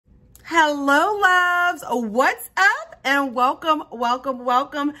Hello, loves. What's up? And welcome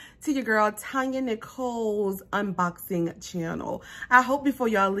to your girl, Tonyanicole's unboxing channel. I hope before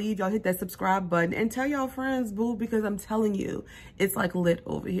y'all leave, y'all hit that subscribe button and tell y'all friends, boo, because I'm telling you, it's like lit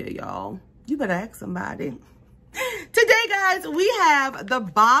over here, y'all. You better ask somebody. Today, guys, we have the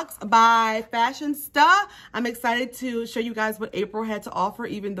box by Fashionsta. I'm excited to show you guys what April had to offer,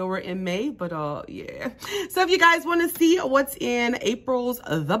 even though we're in May, but yeah. So if you guys want to see what's in April's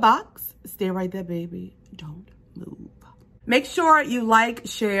The Box, stay right there, baby. Don't move. Make sure you like,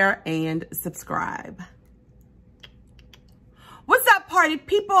 share, and subscribe. What's up, party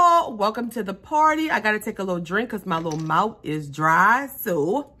people? Welcome to the party. I got to take a little drink because my little mouth is dry,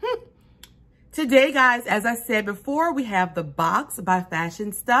 so... Today, guys, as I said before, we have the box by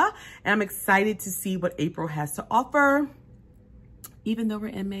Fashionsta, and I'm excited to see what April has to offer, even though we're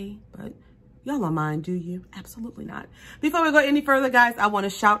in May, but y'all don't mind, do you? Absolutely not. Before we go any further, guys, I want to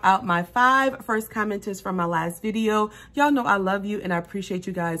shout out my 5 first commenters from my last video. Y'all know I love you, and I appreciate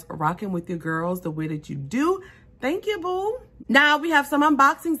you guys rocking with your girls the way that you do. Thank you, boo. Now, we have some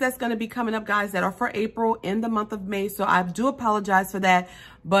unboxings that's going to be coming up, guys, that are for April in the month of May. So I do apologize for that.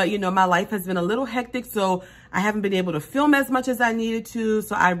 But, you know, my life has been a little hectic, so I haven't been able to film as much as I needed to.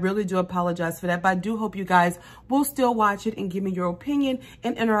 So I really do apologize for that. But I do hope you guys will still watch it and give me your opinion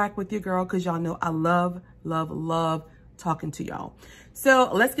and interact with your girl, because y'all know I love talking to y'all. So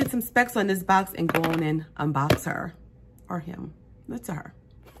let's get some specs on this box and go on and unbox her or him. It's her.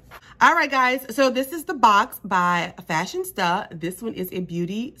 All right, guys, so this is the box by Fashionsta. This one is a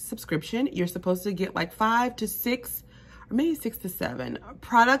beauty subscription. You're supposed to get like 5 to 6 or maybe 6 to 7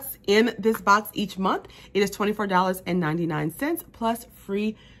 products in this box each month. It is $24.99 plus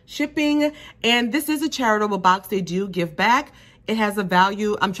free shipping. And this is a charitable box. They do give back. It has a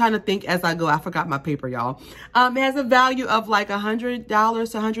value. I'm trying to think as I go. I forgot my paper, y'all. It has a value of like $100 to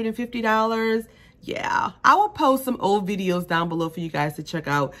 $150. Yeah, I will post some old videos down below for you guys to check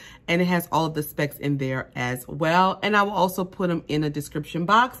out, and it has all of the specs in there as well, and I will also put them in a description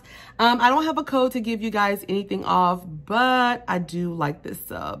box. I don't have a code to give you guys anything off, but I do like this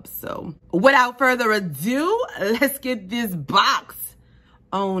sub. So without further ado, let's get this box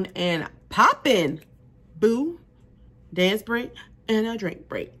on and popping. Boo, dance break and a drink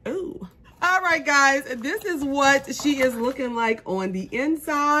break. Ooh. All right, guys, this is what she is looking like on the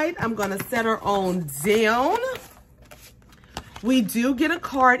inside. I'm going to set her on down. We do get a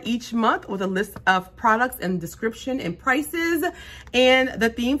card each month with a list of products and description and prices. And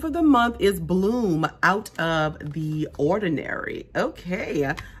the theme for the month is Bloom Out of the Ordinary. Okay,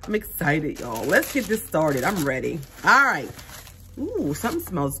 I'm excited, y'all. Let's get this started. I'm ready. All right. Ooh, something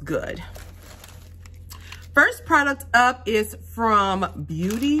smells good. First product up is from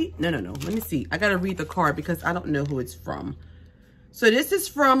Beauty. No. Let me see. I got to read the card because I don't know who it's from. So this is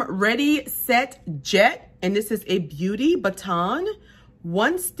from Ready, Set, Jet. And this is a beauty baton.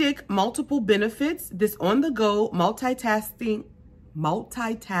 1 stick, multiple benefits. This on-the-go multitasking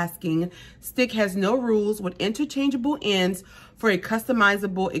stick has no rules with interchangeable ends for a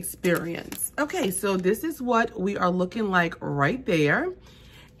customizable experience. Okay, so this is what we are looking like right there.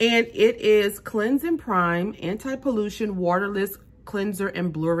 And it is Cleanse and Prime, Anti-Pollution, Waterless Cleanser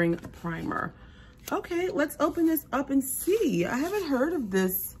and Blurring Primer. Okay, let's open this up and see. I haven't heard of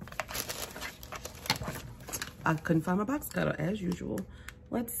this. I couldn't find my box cutter as usual.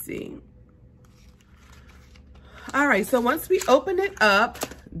 Let's see. All right, so once we open it up,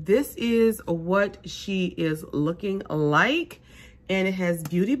 this is what she is looking like. And it has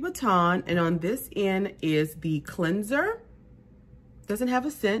Beauty Baton, and on this end is the cleanser. Doesn't have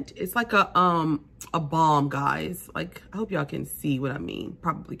a scent. It's like a balm, guys. Like, I hope y'all can see what I mean.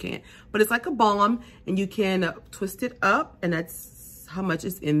 Probably can't, but it's like a balm, and you can twist it up, and that's how much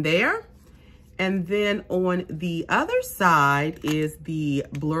is in there. And then on the other side is the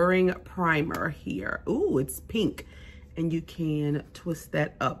blurring primer here. Ooh, it's pink, and you can twist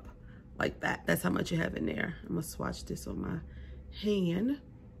that up like that. That's how much you have in there. I'm gonna swatch this on my hand.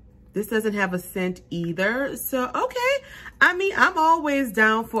 This doesn't have a scent either. So, okay. I mean, I'm always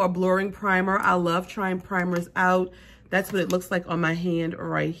down for a blurring primer. I love trying primers out. That's what it looks like on my hand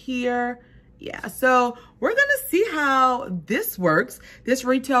right here. Yeah, so we're gonna see how this works. This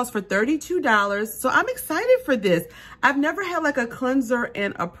retails for $32. So I'm excited for this. I've never had like a cleanser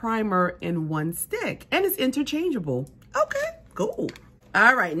and a primer in 1 stick, and it's interchangeable. Okay, cool.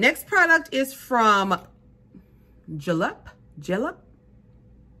 All right, next product is from Jalep.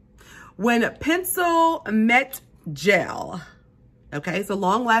 When Pencil Met Gel. Okay, it's a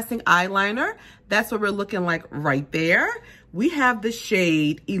long-lasting eyeliner. That's what we're looking like right there. We have the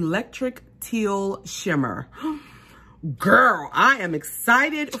shade Electric Teal Shimmer. Girl, I am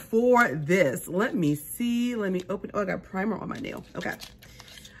excited for this. Let me see. Let me open. Oh, I got primer on my nail. Okay.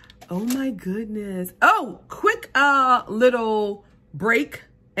 Oh my goodness. Oh, quick little break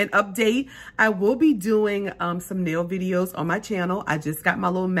and update. I will be doing some nail videos on my channel. I just got my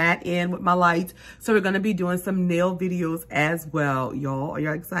little mat in with my lights. So we're going to be doing some nail videos as well. Y'all, are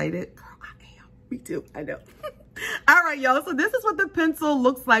y'all excited? Girl, I am. Me too. I know. All right, y'all. So this is what the pencil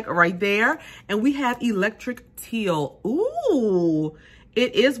looks like right there. And we have electric teal. Ooh,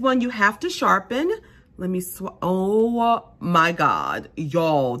 it is one you have to sharpen. Let me oh my God,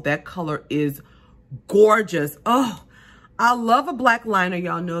 y'all, that color is gorgeous. Oh, I love a black liner.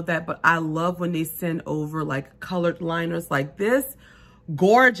 Y'all know that, but I love when they send over like colored liners like this.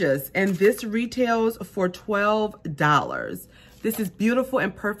 Gorgeous. And this retails for $12. This is beautiful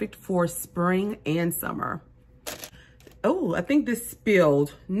and perfect for spring and summer. Oh, I think this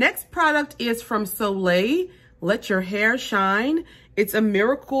spilled. Next product is from Soleil. Let Your Hair Shine. It's a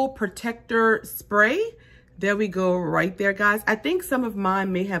Miracle Protector Spray. There we go right there, guys. I think some of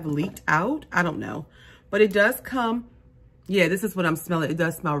mine may have leaked out. I don't know. But it does come, yeah, this is what I'm smelling. It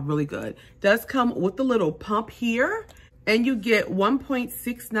does smell really good. It does come with a little pump here. And you get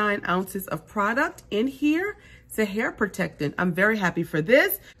 1.69 ounces of product in here. It's a hair protectant. I'm very happy for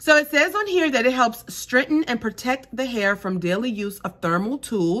this. So it says on here that it helps strengthen and protect the hair from daily use of thermal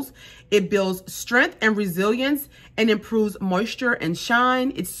tools. It builds strength and resilience and improves moisture and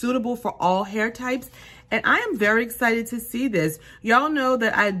shine. It's suitable for all hair types. And I am very excited to see this. Y'all know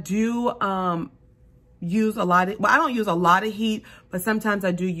that I do use a lot of, well, I don't use a lot of heat, but sometimes I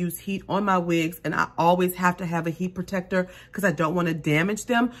do use heat on my wigs, and I always have to have a heat protector because I don't want to damage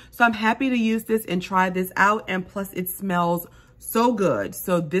them. So I'm happy to use this and try this out, and plus it smells so good.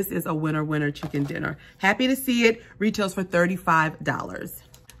 So this is a winner chicken dinner. Happy to see it. Retails for $35.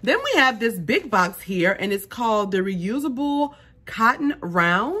 Then we have this big box here, and it's called the Reusable Cotton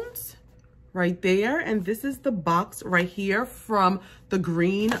Rounds right there. And this is the box right here from the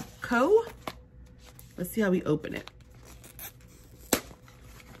Green Co. Let's see how we open it.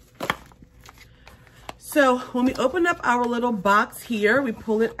 So when we open up our little box here, we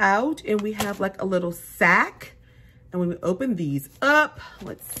pull it out and we have like a little sack. And when we open these up,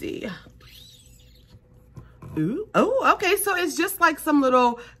 let's see. Ooh, oh, okay. So it's just like some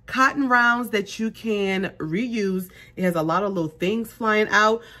little cotton rounds that you can reuse. It has a lot of little things flying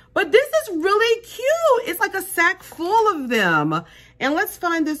out, but this is really cute. It's like a sack full of them. And let's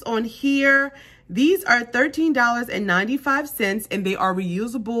find this on here. These are $13.95, and they are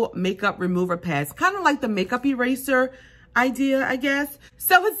reusable makeup remover pads, kind of like the makeup eraser idea, I guess.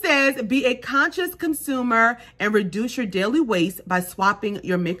 So it says, be a conscious consumer and reduce your daily waste by swapping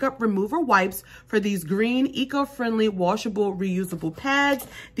your makeup remover wipes for these green, eco-friendly, washable, reusable pads.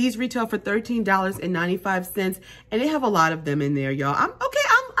 These retail for $13.95, and they have a lot of them in there, y'all. I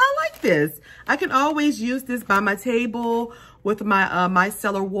like this. I can always use this by my table with my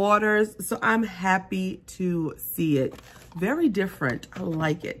micellar waters. So I'm happy to see it. Very different. I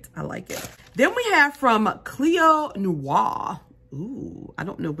like it. I like it. Then we have from Cleo Noir. Ooh, I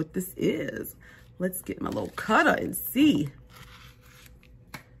don't know what this is. Let's get my little cutter and see.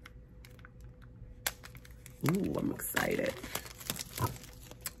 Ooh, I'm excited.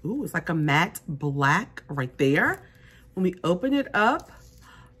 Ooh, it's like a matte black right there. When we open it up,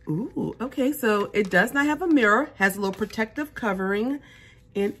 ooh, okay, so it does not have a mirror, has a little protective covering,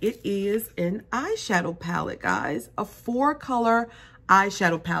 and it is an eyeshadow palette, guys. A 4-color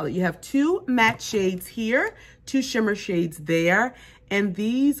eyeshadow palette. You have 2 matte shades here, 2 shimmer shades there, and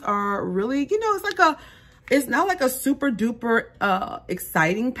these are really, you know, it's not like a super duper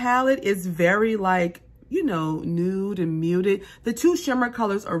exciting palette. It's very like, you know, nude and muted. The 2 shimmer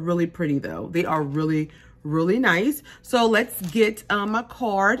colors are really pretty though. They are really nice. So let's get my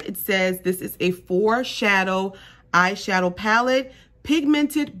card. It says this is a 4-shadow eyeshadow palette,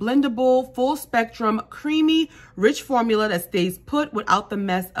 pigmented, blendable, full spectrum, creamy, rich formula that stays put without the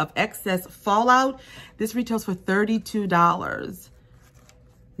mess of excess fallout. This retails for $32.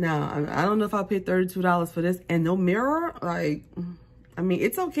 Now, I don't know if I'll pay $32 for this, and no mirror. Like, I mean,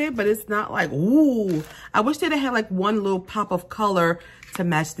 it's okay, but it's not like, ooh. I wish they'd had like one little pop of color to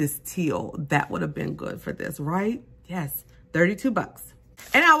match this teal. That would have been good for this, right? Yes, $32.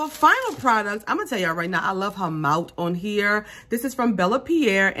 And our final product, I'm gonna tell y'all right now, I love her mouth on here. This is from Bella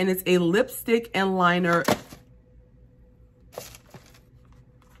Pierre, and it's a lipstick and liner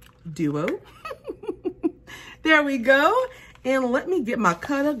duo. There we go. And let me get my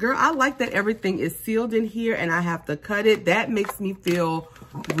cutter. Girl, I like that everything is sealed in here and I have to cut it. That makes me feel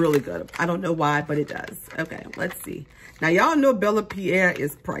really good. I don't know why, but it does. Okay, let's see. Now, y'all know Bella Pierre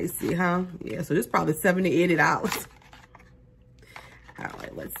is pricey, huh? Yeah, so this is probably $70, $80. All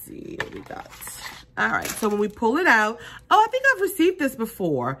right, let's see what we got. All right, so when we pull it out, oh, I think I've received this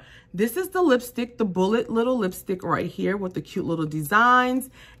before. This is the lipstick, the bullet little lipstick right here with the cute little designs.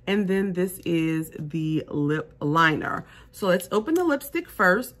 And then this is the lip liner. So let's open the lipstick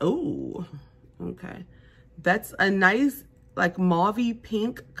first. Oh, okay. That's a nice, like, mauve-y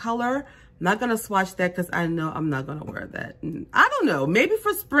pink color. I'm not gonna swatch that because I know I'm not gonna wear that. I don't know, maybe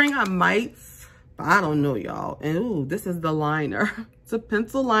for spring I might, but I don't know, y'all. And ooh, this is the liner. It's a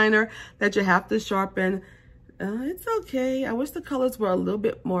pencil liner that you have to sharpen. It's okay. I wish the colors were a little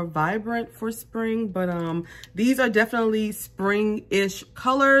bit more vibrant for spring, but these are definitely spring-ish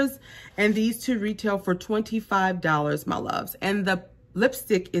colors, and these two retail for $25, my loves. And the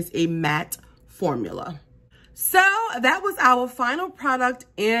lipstick is a matte formula. So that was our final product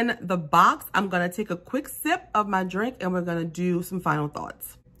in the box. I'm gonna take a quick sip of my drink and we're gonna do some final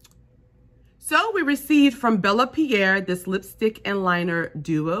thoughts. So we received from Bella Pierre this lipstick and liner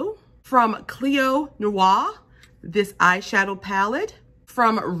duo. From Cleo Noir, this eyeshadow palette.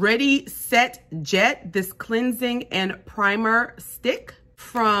 From Ready Set Jet, this cleansing and primer stick.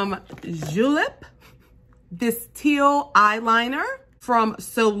 From Julep, this teal eyeliner. From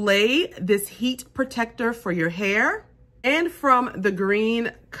Soleil, this heat protector for your hair. And from The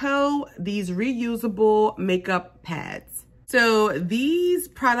Green Co, these reusable makeup pads. So these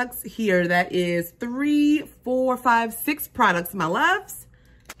products here, that is 3, 4, 5, 6 products, my loves.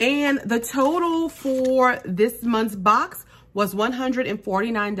 And the total for this month's box was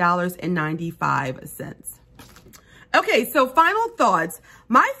 $149.95. Okay, so final thoughts.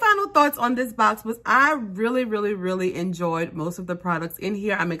 My final thoughts on this box was I really enjoyed most of the products in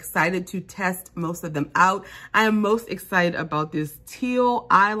here. I'm excited to test most of them out. I am most excited about this teal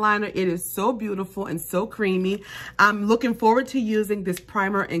eyeliner. It is so beautiful and so creamy. I'm looking forward to using this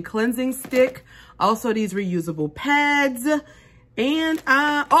primer and cleansing stick. Also these reusable pads. And,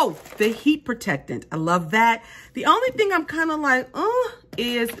 oh, the heat protectant. I love that. The only thing I'm kind of like,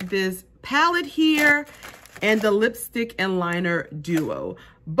 is this palette here and the lipstick and liner duo.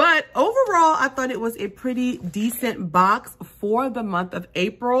 But overall, I thought it was a pretty decent box for the month of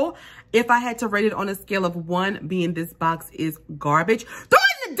April. If I had to rate it on a scale of 1, being this box is garbage. Throw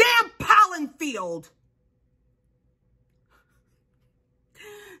it in the damn pollen field.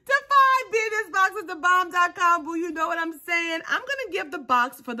 To find businessboxesthebomb.com, boo, you know what I'm saying? I'm going to give the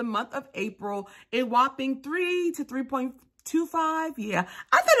box for the month of April a whopping 3 to 3.25. Yeah,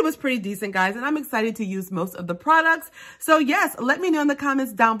 I thought it was pretty decent, guys, and I'm excited to use most of the products. So yes, let me know in the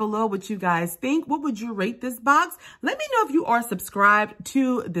comments down below what you guys think. What would you rate this box? Let me know if you are subscribed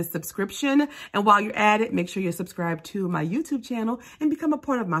to this subscription. And while you're at it, make sure you're subscribed to my YouTube channel and become a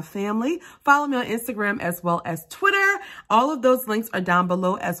part of my family. Follow me on Instagram as well as Twitter. All of those links are down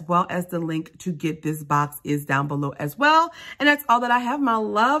below, as well as the link to get this box is down below as well. And that's all that I have, my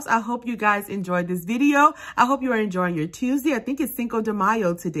loves. I hope you guys enjoyed this video. I hope you are enjoying your Tuesday. I think it's Cinco de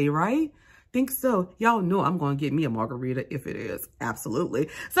Mayo today, right? Think so. Y'all know I'm going to get me a margarita if it is. Absolutely.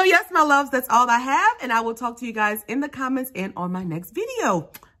 So yes, my loves, that's all I have. And I will talk to you guys in the comments and on my next video.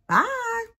 Bye.